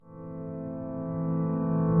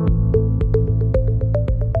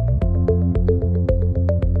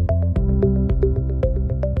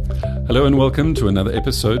Hello and welcome to another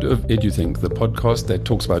episode of EduThink, the podcast that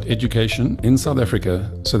talks about education in South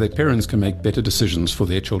Africa so that parents can make better decisions for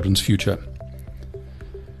their children's future.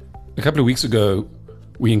 A couple of weeks ago,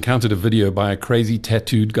 we encountered a video by a crazy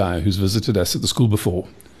tattooed guy who's visited us at the school before.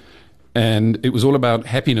 And it was all about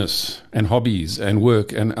happiness and hobbies and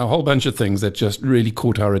work and a whole bunch of things that just really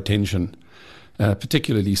caught our attention,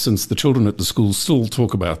 particularly since the children at the school still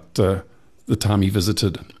talk about the time he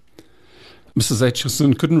visited. Mrs.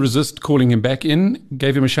 Aitchison couldn't resist calling him back in,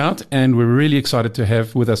 gave him a shout, and we're really excited to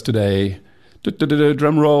have with us today,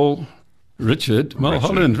 drum roll, Richard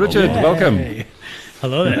Mulholland. Richard, welcome.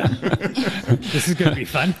 Hello there. This is going to be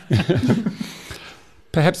fun.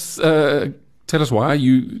 Perhaps tell us why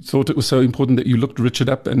you thought it was so important that you looked Richard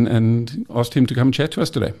up and asked him to come chat to us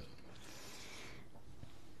today.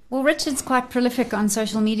 Well, Richard's quite prolific on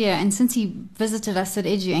social media, and since he visited us at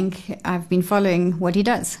Edu Inc., I've been following what he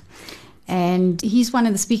does. And he's one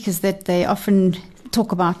of the speakers that they often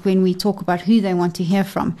talk about when we talk about who they want to hear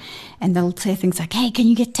from. And they'll say things like, hey, can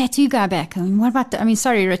you get Tattoo Guy back? I mean, what about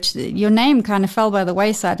sorry, Rich, your name kind of fell by the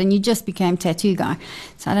wayside and you just became Tattoo Guy.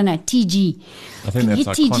 So I don't know, TG. I think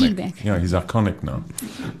that's iconic. TG back? Yeah, he's iconic now.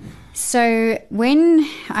 So when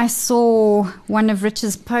I saw one of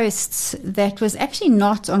Rich's posts that was actually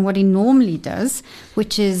not on what he normally does,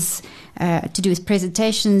 which is to do with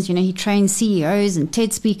presentations, he trains CEOs and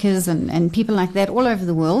TED speakers and people like that all over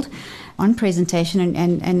the world on presentation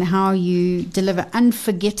and how you deliver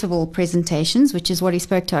unforgettable presentations, which is what he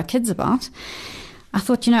spoke to our kids about. I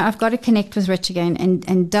thought, I've got to connect with Rich again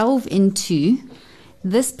and delve into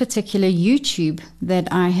this particular YouTube that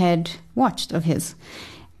I had watched of his.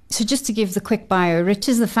 So just to give the quick bio, Rich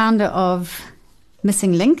is the founder of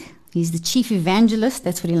Missing Link. He's the chief evangelist,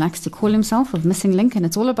 that's what he likes to call himself, of Missing Link. And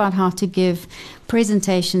it's all about how to give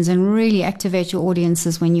presentations and really activate your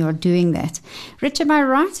audiences when you're doing that. Rich, am I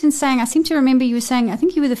right in saying, I seem to remember you were saying, I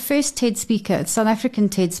think you were the first TED speaker, South African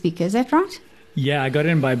TED speaker. Is that right? Yeah, I got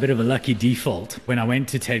in by a bit of a lucky default. When I went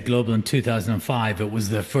to TED Global in 2005, it was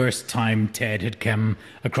the first time TED had come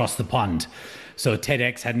across the pond. So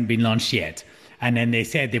TEDx hadn't been launched yet. And then they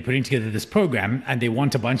said they're putting together this program and they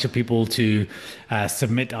want a bunch of people to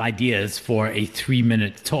submit ideas for a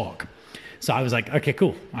 3-minute talk. So I was like, okay,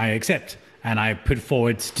 cool, I accept. And I put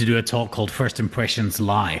forward to do a talk called First Impressions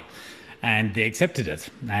Lie. And they accepted it.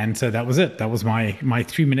 And so that was it. That was my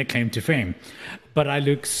 3-minute claim to fame. But I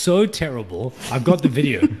look so terrible. I've got the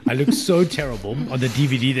video. I look so terrible on the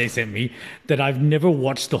DVD they sent me that I've never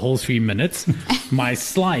watched the whole 3 minutes. My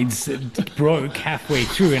slides broke halfway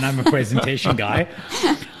through, and I'm a presentation guy.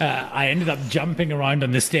 I ended up jumping around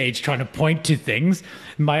on the stage trying to point to things.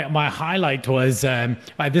 My highlight was,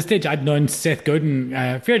 at this stage, I'd known Seth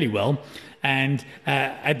Godin fairly well. And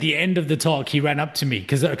at the end of the talk, he ran up to me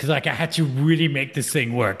because I had to really make this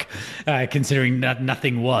thing work, considering that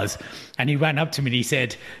nothing was. And he ran up to me and he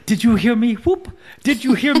said, "Did you hear me? Whoop! Did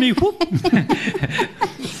you hear me? Whoop!"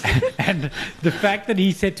 And the fact that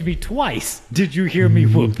he said to me twice, "Did you hear me?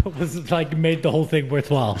 Whoop!" was like made the whole thing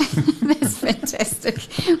worthwhile. That's fantastic.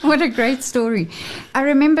 What a great story. I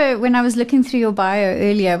remember when I was looking through your bio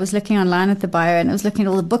earlier, I was looking online at the bio and I was looking at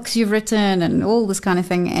all the books you've written and all this kind of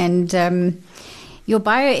thing. And your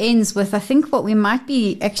bio ends with, I think, what we might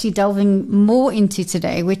be actually delving more into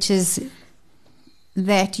today, which is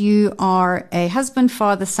that you are a husband,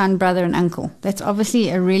 father, son, brother, and uncle. That's obviously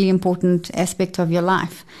a really important aspect of your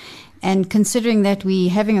life. And considering that we're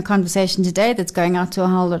having a conversation today that's going out to a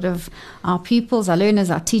whole lot of our pupils, our learners,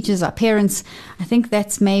 our teachers, our parents, I think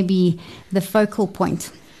that's maybe the focal point.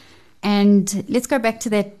 And let's go back to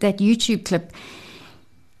that YouTube clip.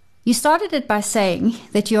 You started it by saying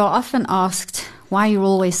that you are often asked why you're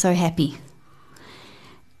always so happy.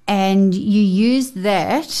 And you used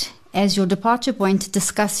that as your departure point to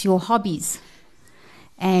discuss your hobbies.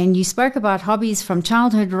 And you spoke about hobbies from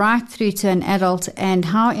childhood right through to an adult and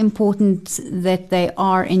how important that they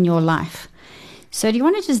are in your life. So do you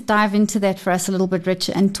want to just dive into that for us a little bit, Rich,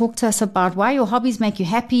 and talk to us about why your hobbies make you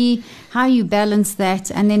happy, how you balance that,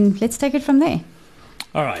 and then let's take it from there.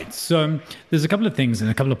 All right. So there's a couple of things and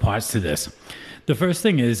a couple of parts to this. The first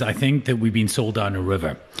thing is I think that we've been sold down a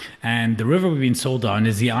river. And the river we've been sold down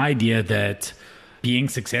is the idea that being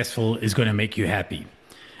successful is going to make you happy.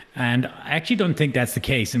 And I actually don't think that's the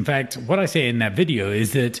case. In fact, what I say in that video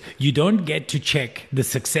is that you don't get to check the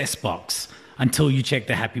success box until you check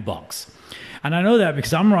the happy box. And I know that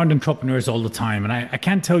because I'm around entrepreneurs all the time, and I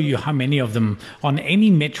can't tell you how many of them on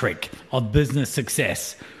any metric of business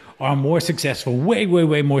success are more successful, way, way,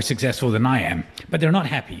 way more successful than I am, but they're not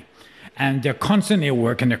happy. and they're constantly at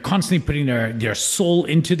work and they're constantly putting their soul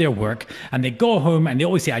into their work, and they go home and they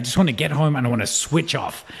always say, I just want to get home and I want to switch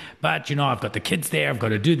off. But, I've got the kids there, I've got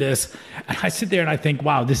to do this. And I sit there and I think,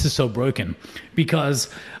 wow, this is so broken, because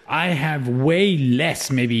I have way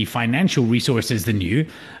less maybe financial resources than you,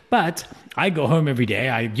 but I go home every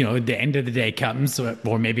day. The end of the day comes,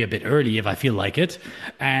 or maybe a bit early if I feel like it.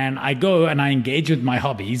 And I go and I engage with my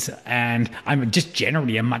hobbies, and I'm just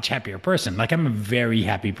generally a much happier person. Like, I'm a very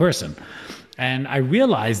happy person. And I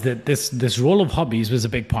realized that this role of hobbies was a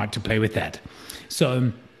big part to play with that.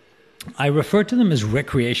 So I refer to them as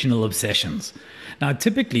recreational obsessions. Now,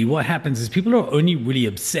 typically what happens is people are only really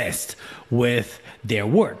obsessed with their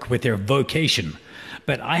work, with their vocation.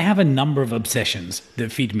 But I have a number of obsessions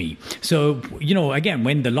that feed me. So, again,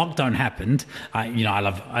 when the lockdown happened, I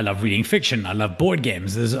love reading fiction. I love board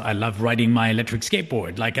games. I love riding my electric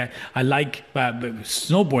skateboard. I like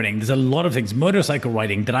snowboarding. There's a lot of things, motorcycle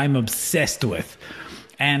riding, that I'm obsessed with.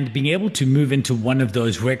 And being able to move into one of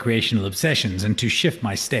those recreational obsessions and to shift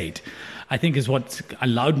my state, I think, is what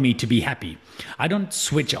allowed me to be happy. I don't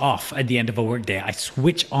switch off at the end of a workday. I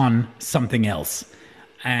switch on something else.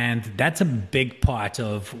 And that's a big part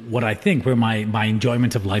of what I think where my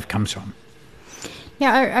enjoyment of life comes from.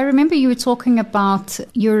 Yeah, I remember you were talking about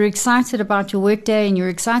you're excited about your workday and you're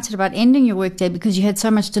excited about ending your workday because you had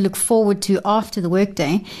so much to look forward to after the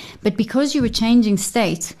workday. But because you were changing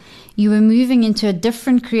state, you were moving into a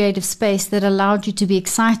different creative space that allowed you to be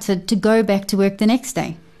excited to go back to work the next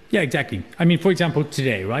day. Yeah, exactly. I mean, for example,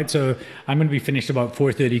 today, right? So I'm going to be finished about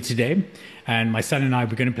 4:30 today. And my son and I,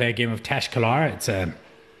 we're going to play a game of Tash Kalar. It's a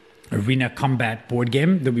arena combat board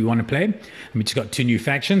game that we want to play. And we just got 2 new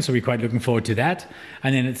factions, so we're quite looking forward to that.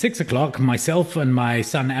 And then at 6 o'clock, myself and my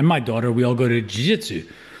son and my daughter, we all go to jiu-jitsu.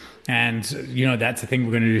 And, that's the thing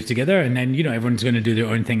we're going to do together. And then, everyone's going to do their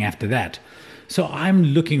own thing after that. So I'm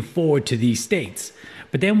looking forward to these states.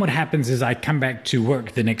 But then what happens is I come back to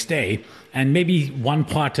work the next day, and maybe one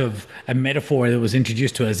part of a metaphor that was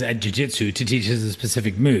introduced to us at jiu-jitsu to teach us a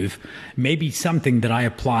specific move, maybe something that I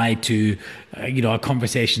apply to, a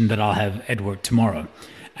conversation that I'll have at work tomorrow.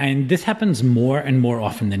 And this happens more and more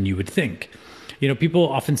often than you would think. People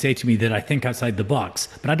often say to me that I think outside the box,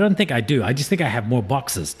 but I don't think I do. I just think I have more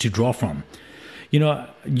boxes to draw from.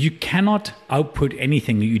 You cannot output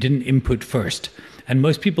anything that you didn't input first. And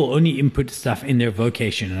most people only input stuff in their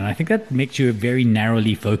vocation. And I think that makes you very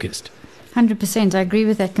narrowly focused. 100%. I agree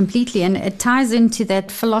with that completely. And it ties into that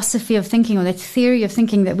philosophy of thinking, or that theory of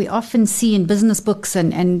thinking that we often see in business books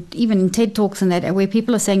and even in TED Talks and that, where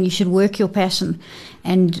people are saying you should work your passion.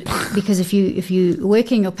 And because if you're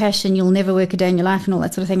working your passion, you'll never work a day in your life and all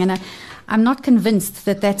that sort of thing. And I'm not convinced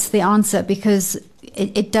that that's the answer, because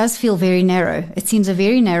it does feel very narrow. It seems a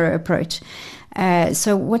very narrow approach.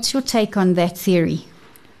 So what's your take on that theory?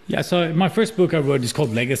 Yeah, so my first book I wrote is called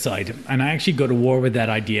Legicide, and I actually go to war with that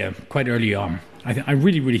idea quite early on. I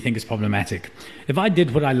really, really think it's problematic. If I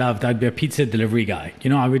did what I loved, I'd be a pizza delivery guy.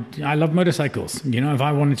 I love motorcycles. If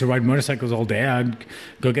I wanted to ride motorcycles all day, I'd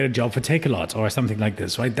go get a job for Takealot or something like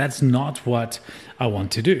this, right? That's not what I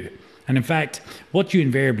want to do. And in fact, what you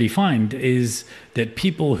invariably find is that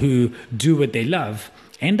people who do what they love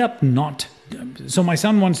end up not. So my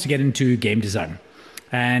son wants to get into game design.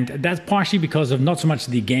 And that's partially because of not so much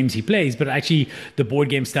the games he plays, but actually the board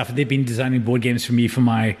game stuff. They've been designing board games for me for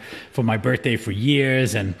my birthday for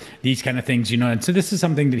years, and these kind of things, And so this is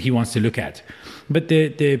something that he wants to look at. But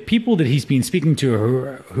the people that he's been speaking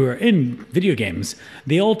to who are in video games,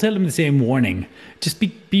 they all tell him the same warning. Just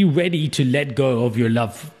be ready to let go of your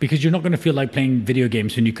love, because you're not going to feel like playing video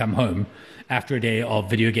games when you come home after a day of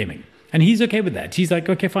video gaming. And he's okay with that. He's like,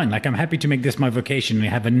 okay, fine. I'm happy to make this my vocation and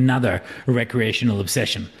have another recreational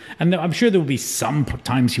obsession. And I'm sure there will be some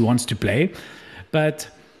times he wants to play. But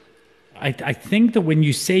I think that when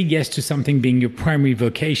you say yes to something being your primary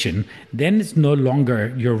vocation, then it's no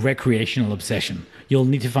longer your recreational obsession. You'll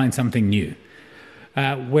need to find something new.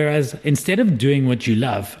 Whereas instead of doing what you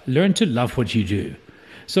love, learn to love what you do.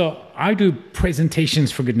 So I do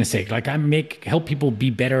presentations, for goodness sake. I help people be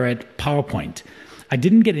better at PowerPoint. I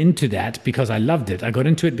didn't get into that because I loved it. I got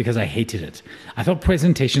into it because I hated it. I thought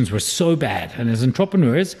presentations were so bad. And as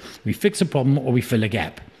entrepreneurs, we fix a problem or we fill a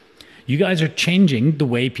gap. You guys are changing the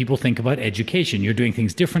way people think about education. You're doing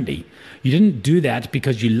things differently. You didn't do that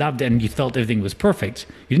because you loved it and you felt everything was perfect.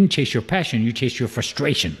 You didn't chase your passion. You chased your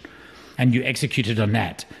frustration. And you executed on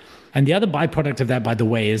that. And the other byproduct of that, by the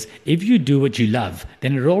way, is if you do what you love,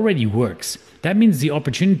 then it already works. That means the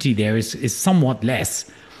opportunity there is somewhat less.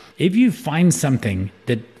 If you find something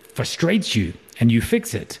that frustrates you and you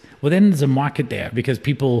fix it, well, then there's a market there because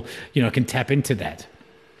people, can tap into that.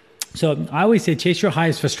 So I always say chase your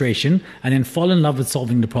highest frustration and then fall in love with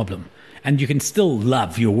solving the problem. And you can still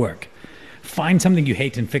love your work. Find something you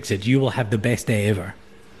hate and fix it. You will have the best day ever.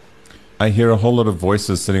 I hear a whole lot of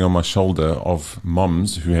voices sitting on my shoulder of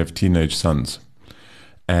moms who have teenage sons.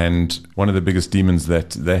 And one of the biggest demons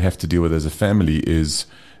that they have to deal with as a family is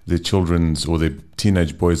their children's or their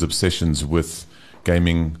teenage boys' obsessions with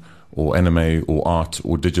gaming or anime or art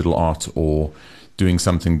or digital art or doing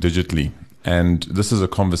something digitally. And this is a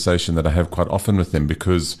conversation that I have quite often with them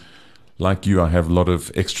because, like you, I have a lot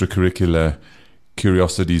of extracurricular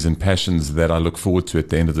curiosities and passions that I look forward to at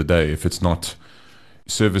the end of the day. If it's not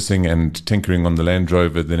servicing and tinkering on the Land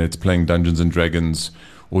Rover, then it's playing Dungeons and Dragons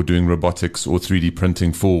or doing robotics or 3D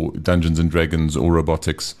printing for Dungeons and Dragons or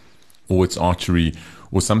robotics, or it's archery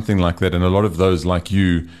or something like that. And a lot of those, like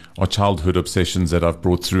you, are childhood obsessions that I've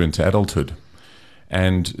brought through into adulthood.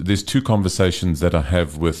 And there's two conversations that I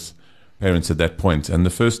have with parents at that point. And the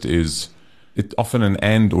first is it's often an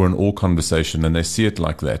and or an or conversation, and they see it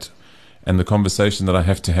like that. And the conversation that I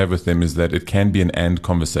have to have with them is that it can be an and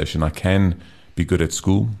conversation. I can be good at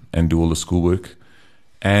school and do all the schoolwork,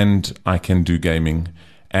 and I can do gaming,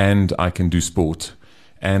 and I can do sport,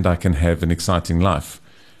 and I can have an exciting life.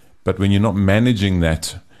 But when you're not managing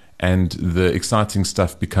that and the exciting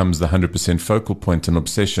stuff becomes the 100% focal point and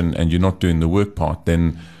obsession, and you're not doing the work part,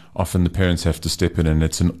 then often the parents have to step in, and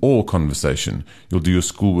it's an or conversation. You'll do your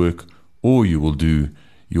schoolwork, or you will do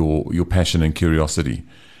your passion and curiosity.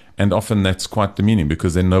 And often that's quite demeaning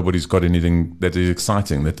because then nobody's got anything that is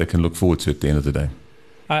exciting that they can look forward to at the end of the day.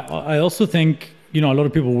 I also think, a lot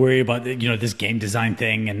of people worry about, this game design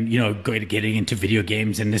thing and, getting into video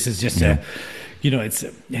games. And this is just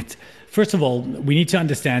it's first of all, we need to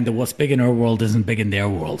understand that what's big in our world isn't big in their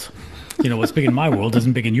world. What's big in my world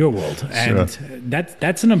isn't big in your world. And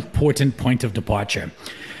that's an important point of departure.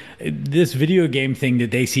 This video game thing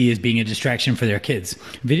that they see as being a distraction for their kids.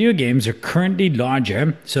 Video games are currently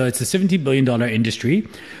larger, so it's a $70 billion industry,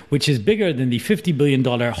 which is bigger than the $50 billion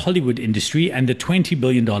Hollywood industry and the $20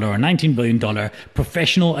 billion or $19 billion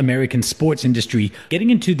professional American sports industry.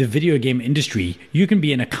 Getting into the video game industry, you can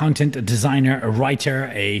be an accountant, a designer, a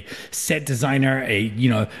writer, a set designer,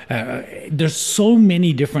 there's so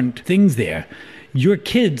many different things there. Your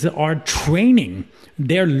kids are training.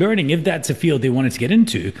 They're learning, if that's a field they wanted to get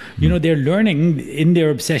into, they're learning in their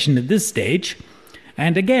obsession at this stage.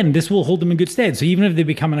 And again, this will hold them in good stead. So even if they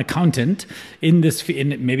become an accountant in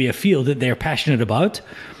maybe a field that they're passionate about,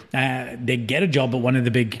 they get a job at one of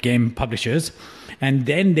the big game publishers, and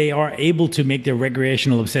then they are able to make their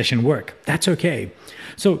recreational obsession work. That's okay.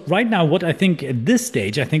 So right now, what I think at this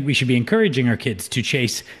stage, I think we should be encouraging our kids to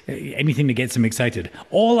chase anything that gets them excited.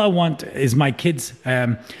 All I want is my kids,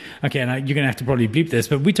 and you're going to have to probably bleep this,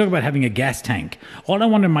 but we talk about having a gas tank. All I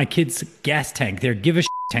want in my kids' gas tank, their give a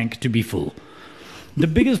tank, to be full. The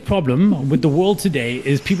biggest problem with the world today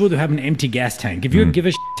is people who have an empty gas tank. If your give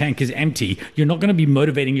a tank is empty, you're not going to be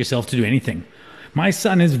motivating yourself to do anything. My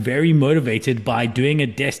son is very motivated by doing a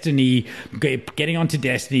Destiny, getting onto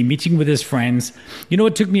Destiny, meeting with his friends.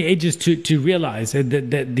 It took me ages to realize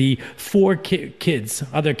that the four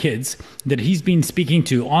other kids that he's been speaking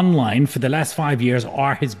to online for the last 5 years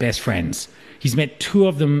are his best friends. He's met 2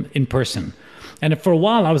 of them in person. And for a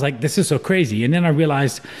while, I was like, this is so crazy. And then I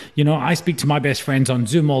realized, I speak to my best friends on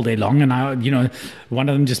Zoom all day long. And one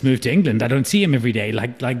of them just moved to England. I don't see him every day.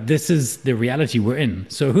 Like this is the reality we're in.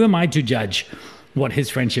 So who am I to judge what his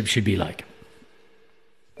friendship should be like?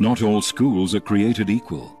 Not all schools are created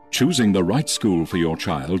equal. Choosing the right school for your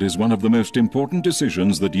child is one of the most important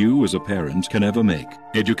decisions that you as a parent can ever make.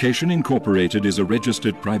 Education Incorporated is a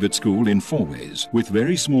registered private school in 4 ways, with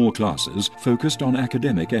very small classes focused on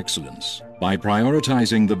academic excellence. By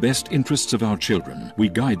prioritizing the best interests of our children, we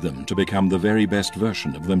guide them to become the very best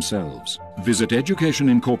version of themselves. Visit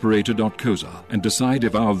educationincorporated.coza and decide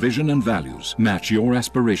if our vision and values match your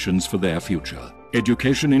aspirations for their future.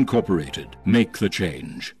 Education Incorporated. Make the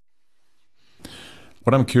change.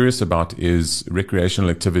 What I'm curious about is recreational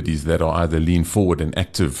activities that are either lean forward and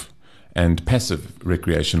active and passive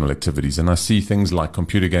recreational activities. And I see things like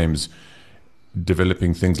computer games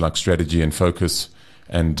developing things like strategy and focus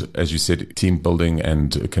and, as you said, team building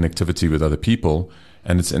and connectivity with other people.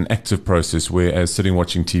 And it's an active process, whereas sitting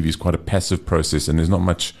watching TV is quite a passive process, and there's not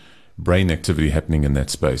much brain activity happening in that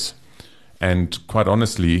space. And quite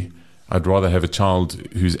honestly, I'd rather have a child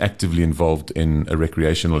who's actively involved in a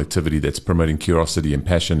recreational activity that's promoting curiosity and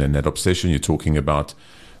passion and that obsession you're talking about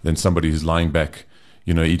than somebody who's lying back,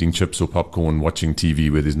 eating chips or popcorn, watching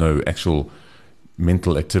TV where there's no actual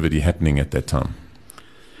mental activity happening at that time.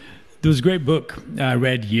 There was a great book I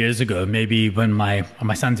read years ago, maybe when my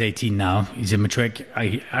son's 18 now, he's in matric.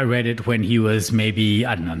 I read it when he was maybe,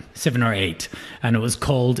 7 or 8, and it was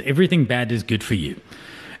called Everything Bad is Good for You.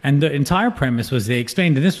 And the entire premise was they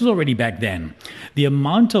explained, and this was already back then, the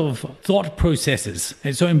amount of thought processes.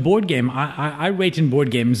 And so in board game, I rate in board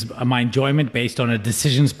games my enjoyment based on a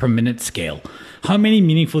decisions per minute scale. How many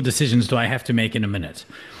meaningful decisions do I have to make in a minute?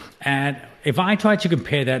 And if I try to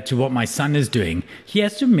compare that to what my son is doing, he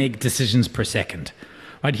has to make decisions per second.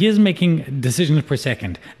 Right? He is making decisions per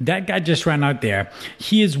second. That guy just ran out there.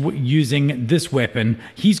 He is using this weapon.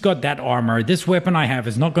 He's got that armor. This weapon I have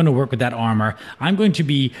is not going to work with that armor. I'm going to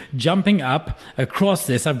be jumping up across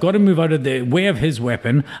this. I've got to move out of the way of his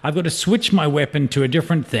weapon. I've got to switch my weapon to a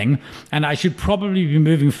different thing. And I should probably be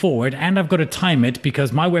moving forward. And I've got to time it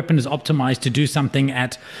because my weapon is optimized to do something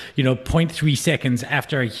at, 0.3 seconds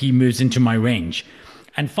after he moves into my range.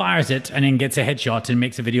 And fires it and then gets a headshot and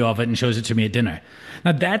makes a video of it and shows it to me at dinner.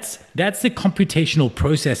 Now that's the computational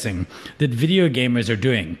processing that video gamers are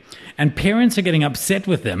doing. And parents are getting upset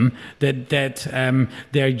with them that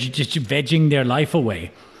they're just vegging their life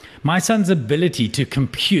away. My son's ability to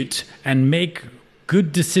compute and make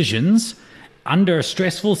good decisions under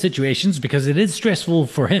stressful situations, because it is stressful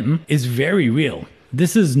for him, is very real.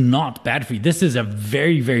 This is not bad for you. This is a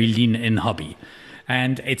very, very lean-in hobby.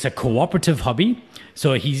 And it's a cooperative hobby.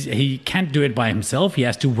 So he can't do it by himself. He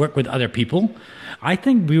has to work with other people. I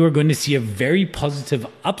think we were going to see a very positive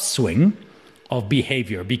upswing of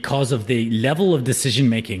behavior because of the level of decision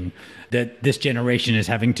making that this generation is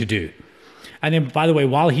having to do. And then, by the way,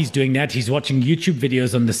 while he's doing that, he's watching YouTube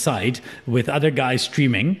videos on the side with other guys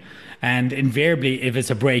streaming. And invariably, if it's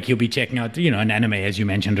a break, he'll be checking out, an anime, as you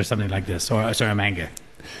mentioned, or something like this, or a manga.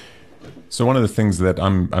 So one of the things that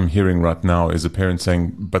I'm hearing right now is a parent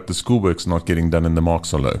saying, but the schoolwork's not getting done and the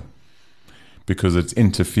marks are low because it's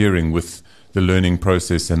interfering with the learning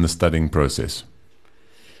process and the studying process.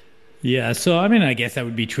 Yeah, so I guess that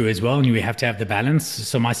would be true as well. And we have to have the balance.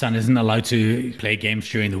 So my son isn't allowed to play games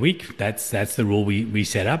during the week. That's the rule we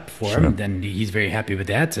set up for him. Then he's very happy with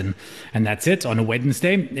that. And that's it. On a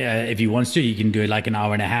Wednesday, if he wants to, he can do like an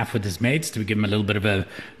hour and a half with his mates to give him a little bit of a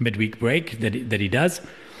midweek break that he does.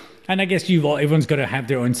 And I guess everyone's got to have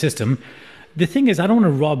their own system. The thing is, I don't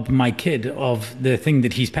want to rob my kid of the thing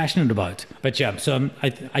that he's passionate about. But yeah, so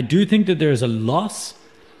I do think that there's a loss.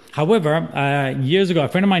 However, years ago, a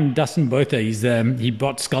friend of mine, Dustin Botha, he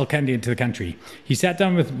brought Skull Candy into the country. He sat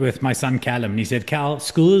down with my son, Callum, and he said, Cal,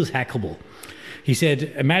 school is hackable. He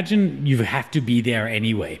said, imagine you have to be there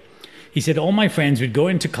anyway. He said, all my friends would go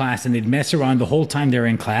into class and they'd mess around the whole time they're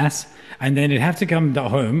in class. And then they'd have to come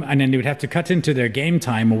home and then they would have to cut into their game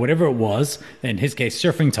time or whatever it was, in his case,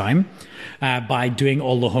 surfing time, by doing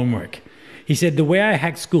all the homework. He said, the way I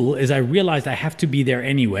hack school is I realized I have to be there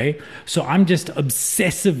anyway. So I'm just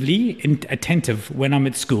obsessively attentive when I'm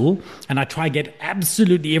at school. And I try to get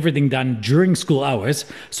absolutely everything done during school hours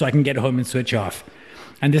so I can get home and switch off.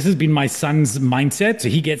 And this has been my son's mindset. So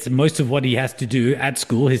he gets most of what he has to do at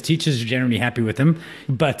school. His teachers are generally happy with him.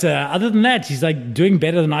 But other than that, he's like doing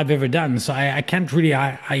better than I've ever done. So I can't really,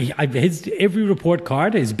 his every report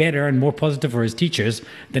card is better and more positive for his teachers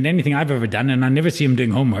than anything I've ever done. And I never see him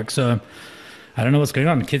doing homework. So I don't know what's going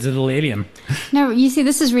on. The kid's a little alien. No, you see,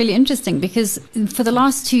 this is really interesting because for the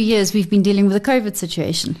last 2 years, we've been dealing with a COVID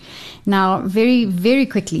situation. Now, very, very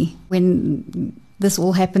quickly, when this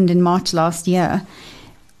all happened in March last year,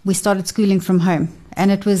 we started schooling from home. And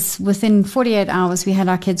it was within 48 hours we had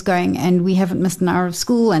our kids going, and we haven't missed an hour of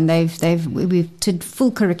school, and we've did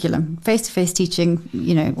full curriculum, face-to-face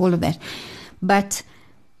teaching, all of that. But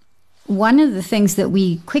one of the things that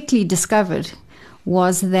we quickly discovered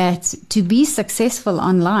was that to be successful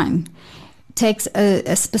online takes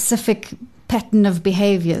a specific pattern of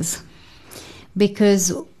behaviors,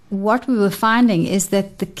 because what we were finding is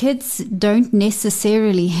that the kids don't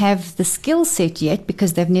necessarily have the skill set yet,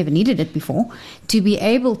 because they've never needed it before, to be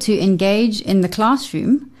able to engage in the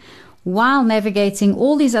classroom while navigating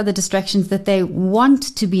all these other distractions that they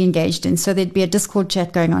want to be engaged in. So there'd be a Discord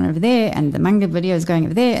chat going on over there, and the manga video is going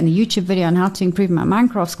over there, and the YouTube video on how to improve my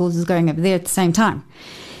Minecraft skills is going over there at the same time.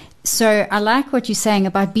 So I like what you're saying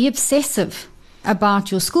about be obsessive about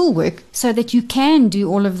your schoolwork so that you can do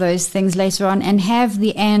all of those things later on and have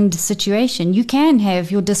the and situation. You can have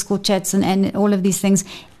your Discord chats and all of these things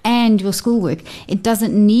and your schoolwork. It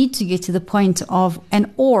doesn't need to get to the point of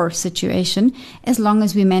an or situation as long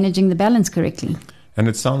as we're managing the balance correctly. And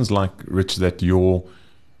it sounds like, Rich, that your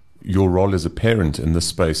role as a parent in this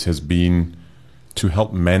space has been to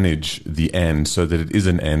help manage the and so that it is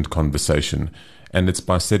an and conversation. And it's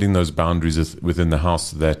by setting those boundaries within the house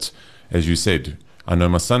that, as you said, I know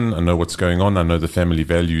my son, I know what's going on, I know the family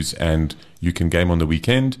values, and you can game on the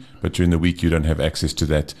weekend, but during the week you don't have access to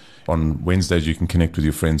that. On Wednesdays you can connect with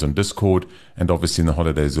your friends on Discord, and obviously in the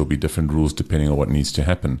holidays there'll be different rules depending on what needs to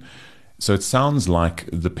happen. So it sounds like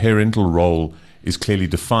the parental role is clearly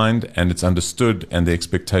defined and it's understood and the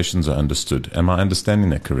expectations are understood. Am I understanding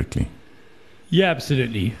that correctly? Yeah,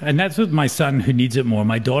 absolutely. And that's with my son, who needs it more.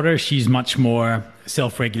 My daughter, she's much more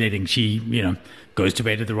self-regulating. She, goes to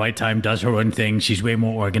bed at the right time, does her own thing. She's way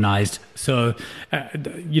more organized. So,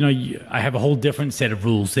 I have a whole different set of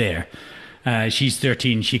rules there. She's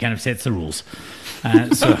 13. She kind of sets the rules.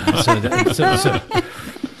 So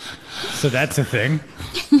that's a thing.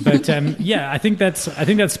 But I think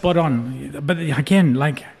that's spot on. But again,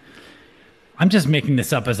 I'm just making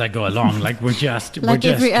this up as I go along. We're just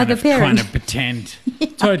every other trying parent. to pretend,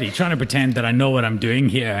 totally trying to pretend that I know what I'm doing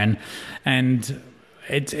here, and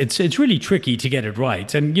it's really tricky to get it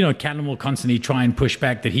right. And Callum will constantly try and push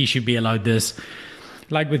back that he should be allowed this.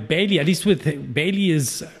 Like with Bailey, at least with Bailey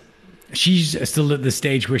she's still at the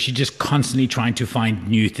stage where she's just constantly trying to find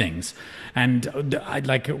new things. And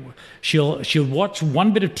she'll watch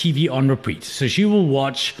one bit of TV on repeat. So she will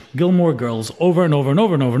watch Gilmore Girls over and over and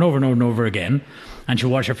over and over and over and over and over again. And she'll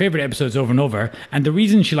watch her favorite episodes over and over. And the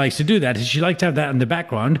reason she likes to do that is she likes to have that in the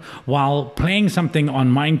background while playing something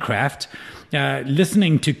on Minecraft,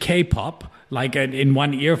 listening to K-pop, in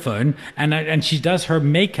one earphone, and she does her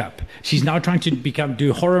makeup. She's now trying to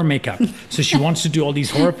do horror makeup. So she wants to do all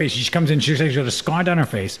these horror faces. She comes in, she's got a scar down her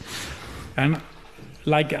face. And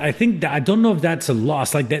I think that, I don't know if that's a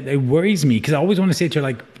loss. That it worries me, because I always want to say to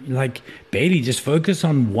her, Bailey, just focus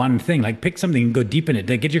on one thing. Pick something and go deep in it.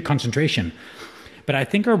 Get your concentration. But I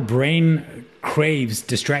think her brain craves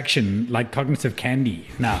distraction, like cognitive candy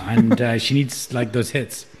now, and she needs those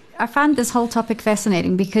hits. I find this whole topic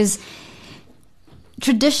fascinating because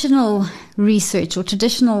traditional research or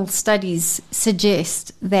traditional studies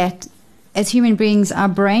suggest that as human beings, our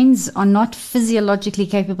brains are not physiologically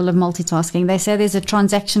capable of multitasking. They say there's a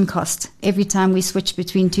transaction cost every time we switch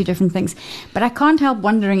between two different things. But I can't help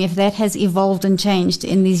wondering if that has evolved and changed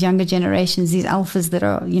in these younger generations, these alphas that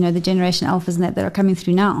are, the generation alphas and that are coming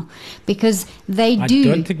through now. Because I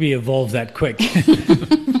don't think we evolved that quick.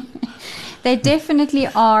 They definitely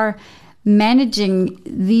are managing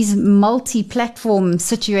these multi-platform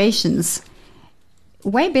situations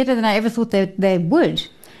way better than I ever thought they would.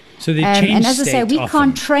 So they change and as I say, we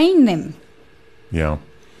can't train them. Yeah.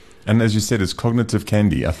 And as you said, it's cognitive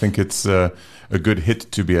candy. I think it's a good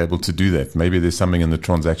hit to be able to do that. Maybe there's something in the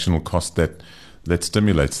transactional cost that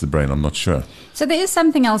stimulates the brain. I'm not sure. So there is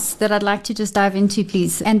something else that I'd like to just dive into,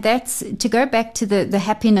 please. And that's to go back to the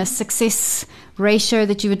happiness success ratio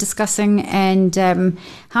that you were discussing, and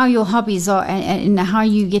how your hobbies are, and how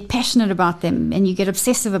you get passionate about them and you get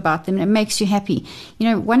obsessive about them and it makes you happy.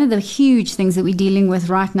 One of the huge things that we're dealing with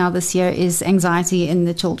right now this year is anxiety in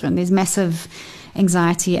the children. There's massive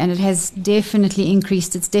anxiety, and it has definitely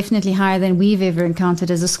increased. It's definitely higher than we've ever encountered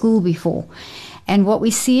as a school before. And what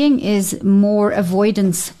we're seeing is more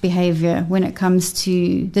avoidance behavior when it comes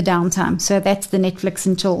to the downtime. So that's the Netflix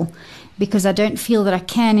and chill. Because I don't feel that I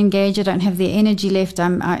can engage, I don't have the energy left,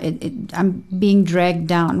 I'm being dragged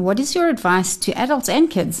down. What is your advice to adults and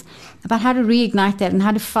kids about how to reignite that and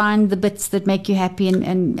how to find the bits that make you happy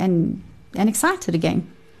and excited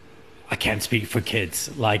again? I can't speak for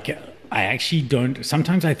kids. I actually don't.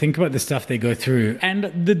 Sometimes I think about the stuff they go through, and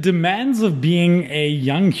the demands of being a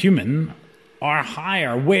young human are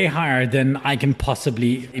higher, way higher than I can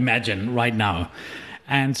possibly imagine right now.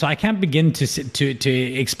 And so I can't begin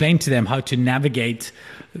to explain to them how to navigate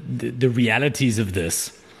the realities of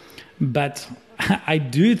this. But I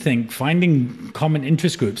do think finding common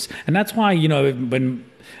interest groups, and that's why, when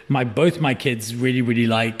both my kids really, really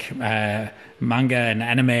like manga and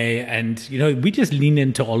anime, and, we just lean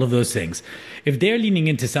into all of those things. If they're leaning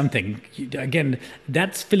into something, again,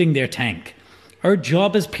 that's filling their tank. Our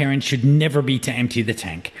job as parents should never be to empty the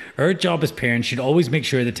tank. Our job as parents should always make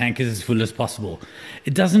sure the tank is as full as possible.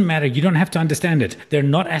 It doesn't matter. You don't have to understand it. They're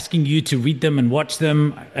not asking you to read them and watch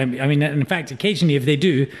them. In fact, occasionally, if they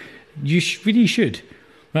do, you really should.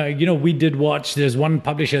 We did watch, there's one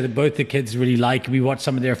publisher that both the kids really like. We watched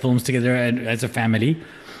some of their films together as a family.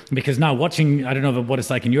 Because now watching, I don't know what it's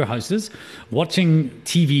like in your houses, watching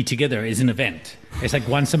TV together is an event. It's like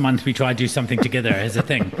once a month we try to do something together as a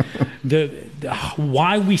thing.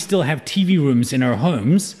 Why we still have TV rooms in our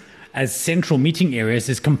homes as central meeting areas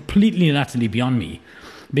is completely and utterly beyond me.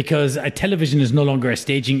 Because a television is no longer a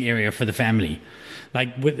staging area for the family. But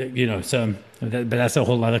that's a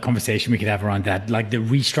whole other conversation we could have around that. Like the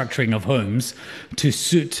restructuring of homes to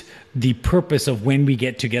suit the purpose of when we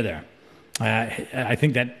get together. I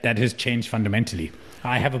think that has changed fundamentally.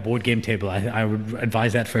 I have a board game table. I would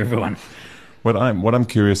advise that for everyone. What I'm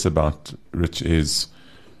curious about, Rich, is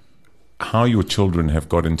how your children have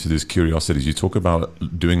got into these curiosities. You talk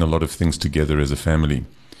about doing a lot of things together as a family.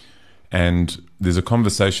 And there's a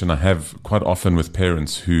conversation I have quite often with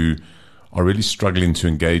parents who are really struggling to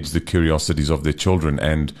engage the curiosities of their children,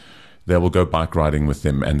 and they will go bike riding with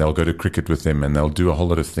them, and they'll go to cricket with them, and they'll do a whole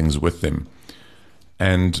lot of things with them.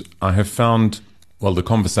 And I have found, well, the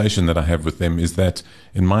conversation that I have with them is that,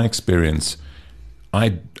 in my experience,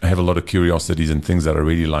 I have a lot of curiosities and things that I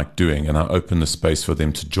really like doing, and I open the space for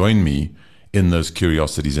them to join me in those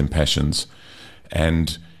curiosities and passions.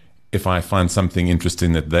 And if I find something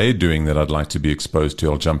interesting that they're doing that I'd like to be exposed to,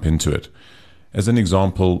 I'll jump into it. As an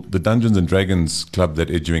example, the Dungeons and Dragons club that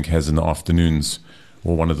EduInc has in the afternoons,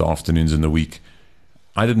 or one of the afternoons in the week,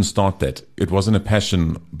 I didn't start that. It wasn't a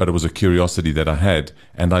passion, but it was a curiosity that I had,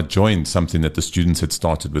 and I joined something that the students had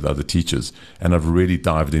started with other teachers, and I've really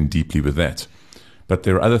dived in deeply with that. But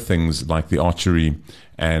there are other things like the archery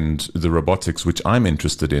and the robotics, which I'm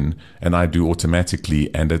interested in, and I do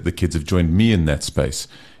automatically, and the kids have joined me in that space.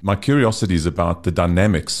 My curiosity is about the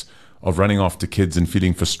dynamics of running after kids and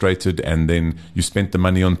feeling frustrated, and then you spent the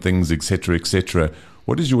money on things, etc., etc.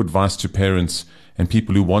 What is your advice to parents and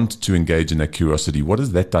people who want to engage in that curiosity? What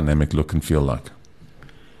does that dynamic look and feel like?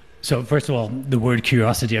 So first of all, the word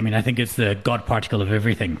curiosity, I mean, I think it's the God particle of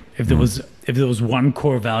everything. If there was one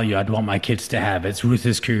core value I'd want my kids to have, it's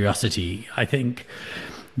ruthless curiosity. I think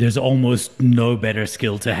there's almost no better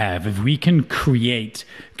skill to have. If we can create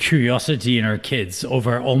curiosity in our kids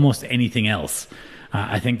over almost anything else,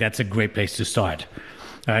 I think that's a great place to start.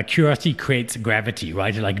 Curiosity creates gravity,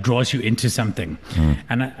 right? It like draws you into something.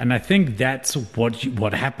 And I think that's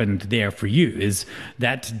what happened there for you, is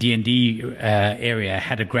that D&D area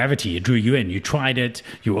had a gravity. It drew you in. You tried it.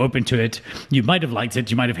 You were open to it. You might have liked it.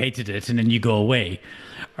 You might have hated it. And then you go away.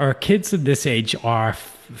 Our kids at this age are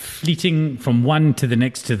fleeting from one to the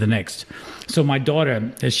next to the next. So my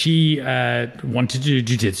daughter, she wanted to do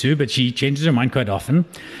jiu-jitsu, but she changes her mind quite often.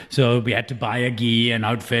 So we had to buy a gi, an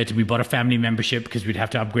outfit. We bought a family membership because we'd have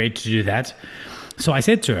to upgrade to do that. So I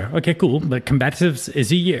said to her, okay, cool, but combatives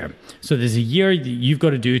is a year. So there's a year you've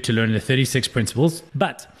got to do to learn the 36 principles.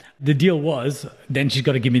 But the deal was, then she's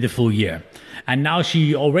got to give me the full year. And now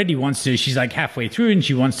she already wants to, she's like halfway through and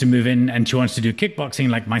she wants to move in and she wants to do kickboxing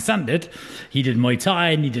like my son did. He did Muay Thai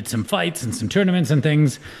and he did some fights and some tournaments and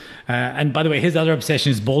things. And by the way, his other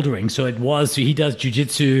obsession is bouldering. So he does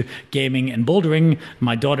jiu-jitsu, gaming and bouldering.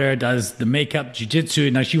 My daughter does the makeup,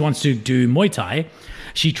 jiu-jitsu. Now she wants to do Muay Thai.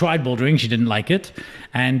 She tried bouldering. She didn't like it.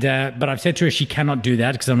 But I've said to her she cannot do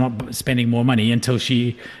that because I'm not spending more money until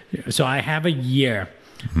so I have a year.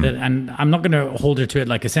 And I'm not going to hold her to it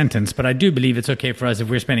like a sentence, but I do believe it's okay for us if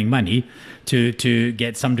we're spending money to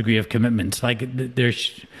get some degree of commitment. Like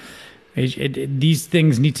these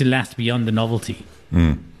things need to last beyond the novelty.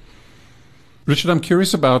 Richard, I'm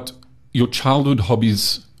curious about your childhood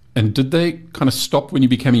hobbies, and did they kind of stop when you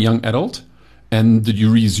became a young adult? And did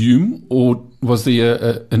you resume, or was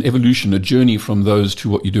there an evolution, a journey from those to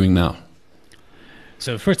what you're doing now?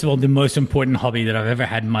 So first of all, the most important hobby that I've ever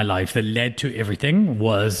had in my life that led to everything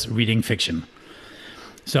was reading fiction.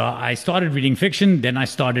 So I started reading fiction, then I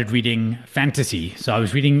started reading fantasy. So I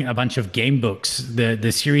was reading a bunch of game books.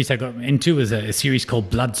 The series I got into was a series called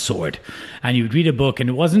Blood Sword. And you would read a book, and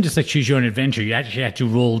it wasn't just like choose your own adventure. You actually had to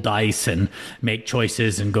roll dice and make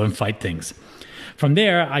choices and go and fight things. From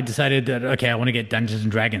there, I decided that, okay, I want to get Dungeons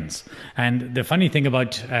and Dragons. And the funny thing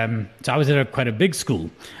about, so I was at quite a big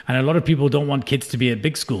school, and a lot of people don't want kids to be at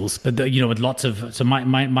big schools, but with lots of, so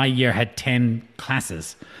my year had 10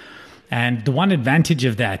 classes. And the one advantage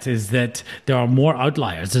of that is that there are more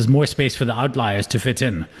outliers. There's more space for the outliers to fit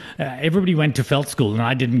in. Everybody went to Felt School, and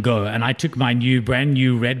I didn't go. And I took my brand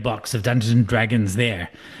new red box of Dungeons and Dragons there.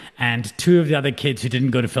 And two of the other kids who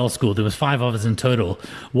didn't go to Felt School, there was 5 of us in total,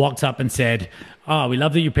 walked up and said, we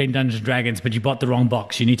love that you're playing Dungeons and Dragons, but you bought the wrong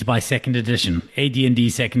box. You need to buy 2nd edition, AD&D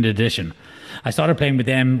 2nd edition. I started playing with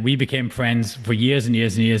them. We became friends for years and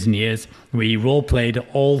years and years and years. We role-played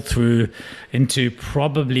all through into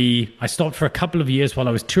probably, I stopped for a couple of years while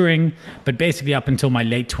I was touring, but basically up until my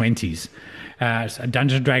late 20s.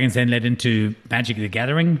 Dungeons and Dragons then led into Magic the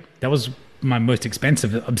Gathering. That was my most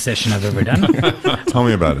expensive obsession I've ever done. Tell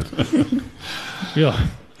me about it. Yeah.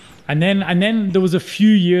 And then there was a few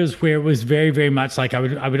years where it was very, very much like I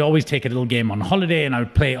would always take a little game on holiday and I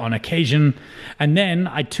would play on occasion. And then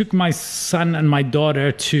I took my son and my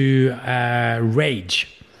daughter to Rage.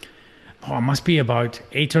 It must be about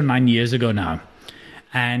 8 or 9 years ago now.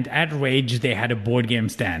 And at Rage, they had a board game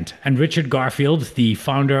stand. And Richard Garfield, the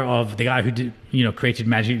founder of the guy who created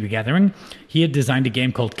Magic the Gathering, he had designed a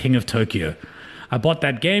game called King of Tokyo. I bought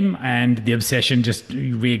that game and the obsession just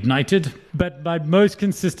reignited. But my most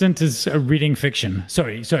consistent is reading fiction.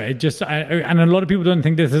 Sorry. And a lot of people don't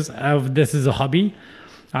think this is a hobby.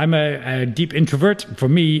 I'm a deep introvert. For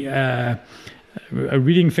me,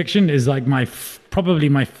 reading fiction is like probably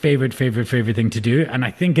my favorite thing to do. And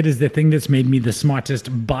I think it is the thing that's made me the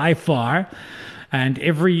smartest by far. And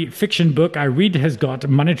every fiction book I read has got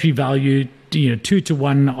monetary value, 2 to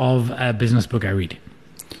 1 of a business book I read.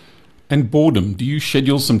 And boredom. Do you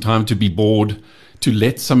schedule some time to be bored, to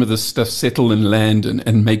let some of this stuff settle and land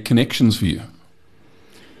and make connections for you?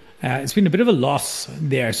 It's been a bit of a loss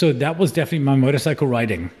there. So that was definitely my motorcycle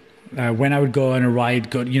riding. When I would go on a ride,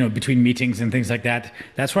 between meetings and things like that,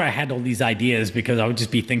 that's where I had all these ideas, because I would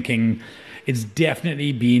just be thinking it's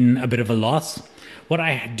definitely been a bit of a loss. What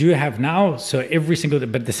I do have now, so every single day,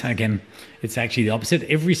 but this again, it's actually the opposite.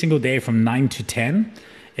 Every single day from 9 to 10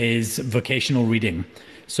 is vocational reading.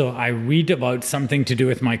 So I read about something to do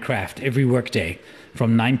with my craft every work day.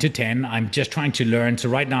 From 9 to 10, I'm just trying to learn. So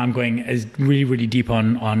right now I'm going really, really deep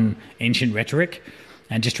on ancient rhetoric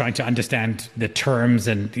and just trying to understand the terms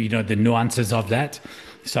and the nuances of that.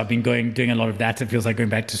 So I've been doing a lot of that. It feels like going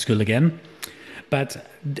back to school again. But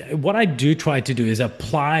what I do try to do is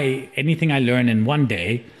apply anything I learn in one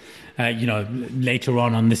day, later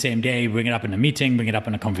on the same day, bring it up in a meeting, bring it up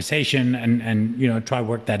in a conversation, and try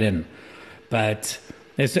work that in. But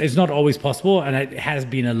it's not always possible, and it has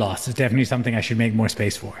been a loss. It's definitely something I should make more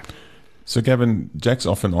space for. So, Gavin, Jax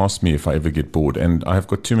often asks me if I ever get bored, and I've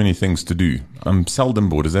got too many things to do. I'm seldom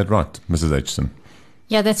bored. Is that right, Mrs. Aitchison?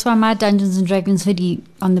 Yeah, that's why my Dungeons & Dragons hoodie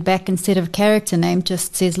on the back, instead of character name,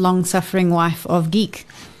 just says long-suffering wife of geek.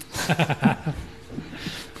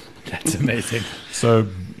 That's amazing. So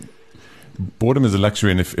boredom is a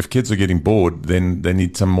luxury, and if kids are getting bored, then they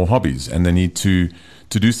need some more hobbies, and they need to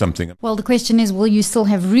do something. Well, the question is, will you still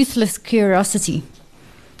have ruthless curiosity?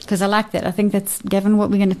 Because I like that. I think that's, Gavin, what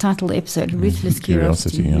we're going to title the episode, Ruthless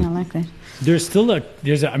Curiosity. Yeah, I like that.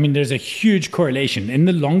 There's a huge correlation. In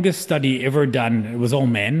the longest study ever done, it was all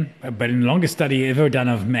men, but in the longest study ever done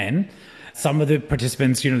of men, some of the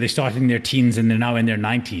participants, they started in their teens and they're now in their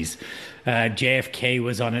 90s. JFK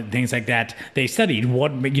was on it, things like that. They studied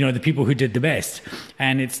the people who did the best.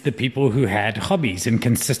 And it's the people who had hobbies and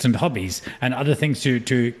consistent hobbies and other things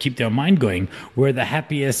to keep their mind going were the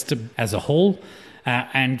happiest as a whole.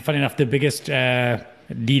 And funny enough, the biggest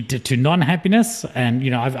lead to non-happiness,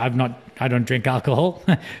 and I don't drink alcohol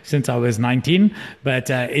since I was 19,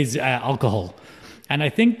 but is alcohol. And I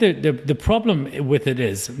think the problem with it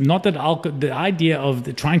is not that the idea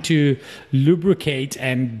of trying to lubricate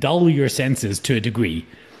and dull your senses to a degree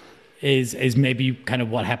is maybe kind of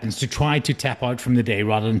what happens, to try to tap out from the day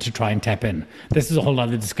rather than to try and tap in. This is a whole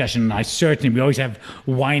other discussion. We always have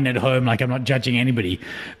wine at home, like I'm not judging anybody.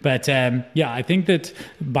 But I think that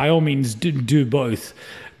by all means do both.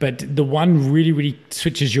 But the one really, really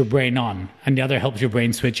switches your brain on and the other helps your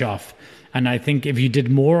brain switch off. And I think if you did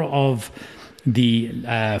more of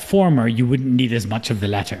the former, you wouldn't need as much of the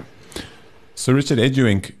latter. So Richard,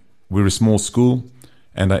 EduInc, we're a small school,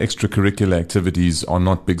 and our extracurricular activities are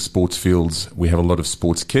not big sports fields. We have a lot of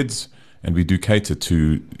sports kids, and we do cater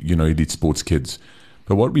to elite sports kids.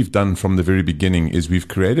 But what we've done from the very beginning is we've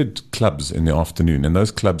created clubs in the afternoon, and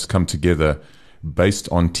those clubs come together based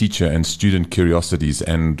on teacher and student curiosities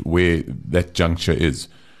and where that juncture is.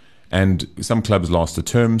 And some clubs last a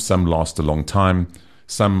term, some last a long time.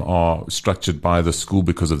 Some are structured by the school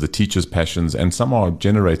because of the teachers' passions, and some are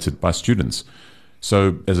generated by students.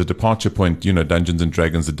 So as a departure point, Dungeons and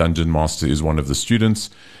Dragons, the Dungeon Master is one of the students,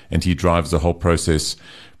 and he drives the whole process.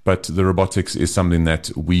 But the robotics is something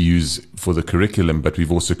that we use for the curriculum, but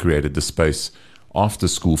we've also created the space after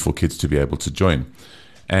school for kids to be able to join.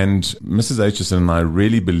 And Mrs. Aitchison and I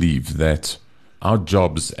really believe that our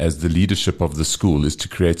jobs as the leadership of the school is to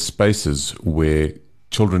create spaces where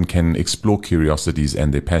children can explore curiosities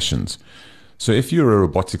and their passions. So if you're a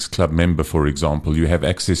robotics club member, for example, you have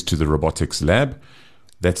access to the robotics lab.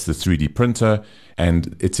 That's the 3D printer,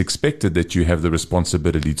 and it's expected that you have the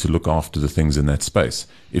responsibility to look after the things in that space.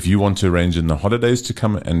 If you want to arrange in the holidays to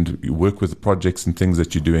come and work with the projects and things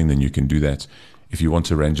that you're doing, then you can do that. If you want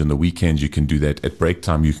to arrange on the weekends, you can do that. At break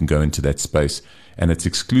time, you can go into that space, and it's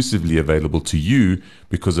exclusively available to you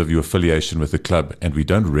because of your affiliation with the club, and we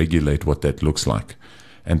don't regulate what that looks like.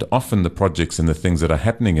 And often the projects and the things that are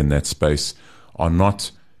happening in that space are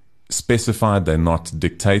not specified, they're not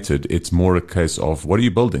dictated. It's more a case of, what are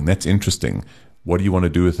you building? That's interesting. what do you want to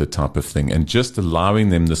do with it type of thing, and just allowing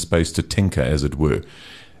them the space to tinker, as it were.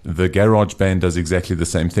 The garage band does exactly the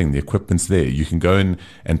same thing. The equipment's there. You can go in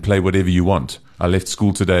and play whatever you want. I left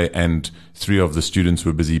school today and 3 of the students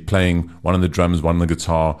were busy playing, one on the drums, one on the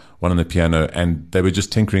guitar, one on the piano, and they were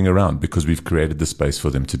just tinkering around because we've created the space for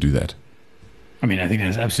them to do that. I mean, I think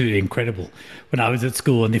that's absolutely incredible. When I was at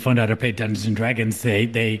school and they found out I played Dungeons and Dragons,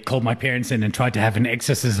 they called my parents in and tried to have an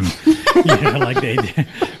exorcism.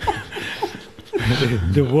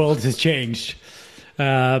 The world has changed.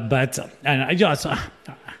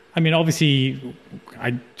 Obviously,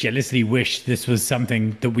 I jealously wish this was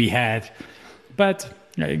something that we had, but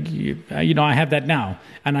I have that now,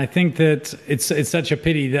 and I think that it's such a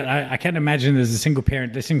pity that I can't imagine there's a single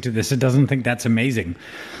parent listening to this that doesn't think that's amazing.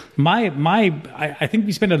 I think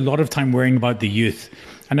we spend a lot of time worrying about the youth,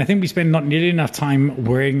 and I think we spend not nearly enough time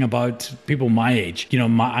worrying about people my age.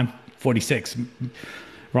 I'm 46,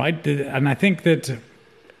 right? And I think that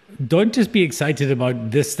don't just be excited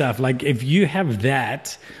about this stuff. Like, if you have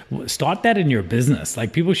that, start that in your business.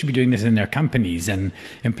 Like, people should be doing this in their companies and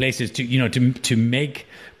in places to make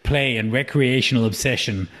play and recreational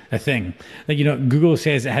obsession a thing. Like, Google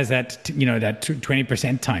says it has that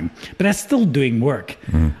 20% time, but that's still doing work.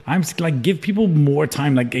 I'm like, give people more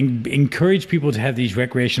time. Like, encourage people to have these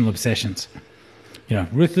recreational obsessions.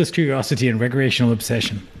 Ruthless curiosity and recreational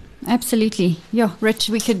obsession. Absolutely. Yeah, Rich,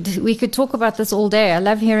 we could talk about this all day. I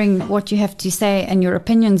love hearing what you have to say and your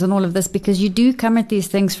opinions on all of this, because you do come at these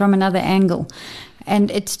things from another angle.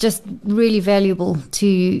 And it's just really valuable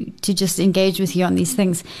to just engage with you on these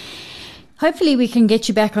things. Hopefully we can get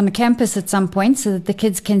you back on the campus at some point so that the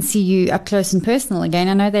kids can see you up close and personal again.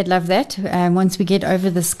 I know they'd love that once we get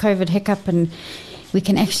over this COVID hiccup and we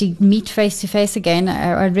can actually meet face to face again.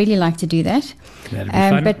 I'd really like to do that. That'd be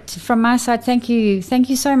fun. But from my side, thank you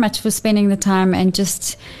so much for spending the time and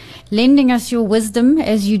just lending us your wisdom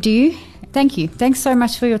as you do. Thank you. Thanks so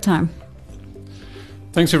much for your time.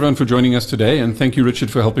 Thanks everyone for joining us today, and thank you,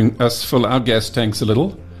 Richard, for helping us fill our gas tanks a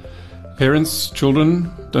little. Parents,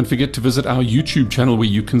 children, don't forget to visit our YouTube channel where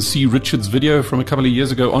you can see Richard's video from a couple of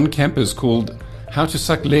years ago on campus called How to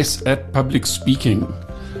Suck Less at Public Speaking.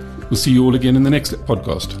 We'll see you all again in the next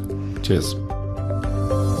podcast. Cheers.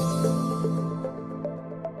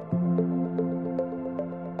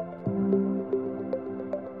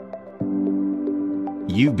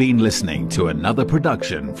 You've been listening to another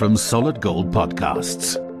production from Solid Gold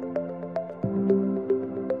Podcasts.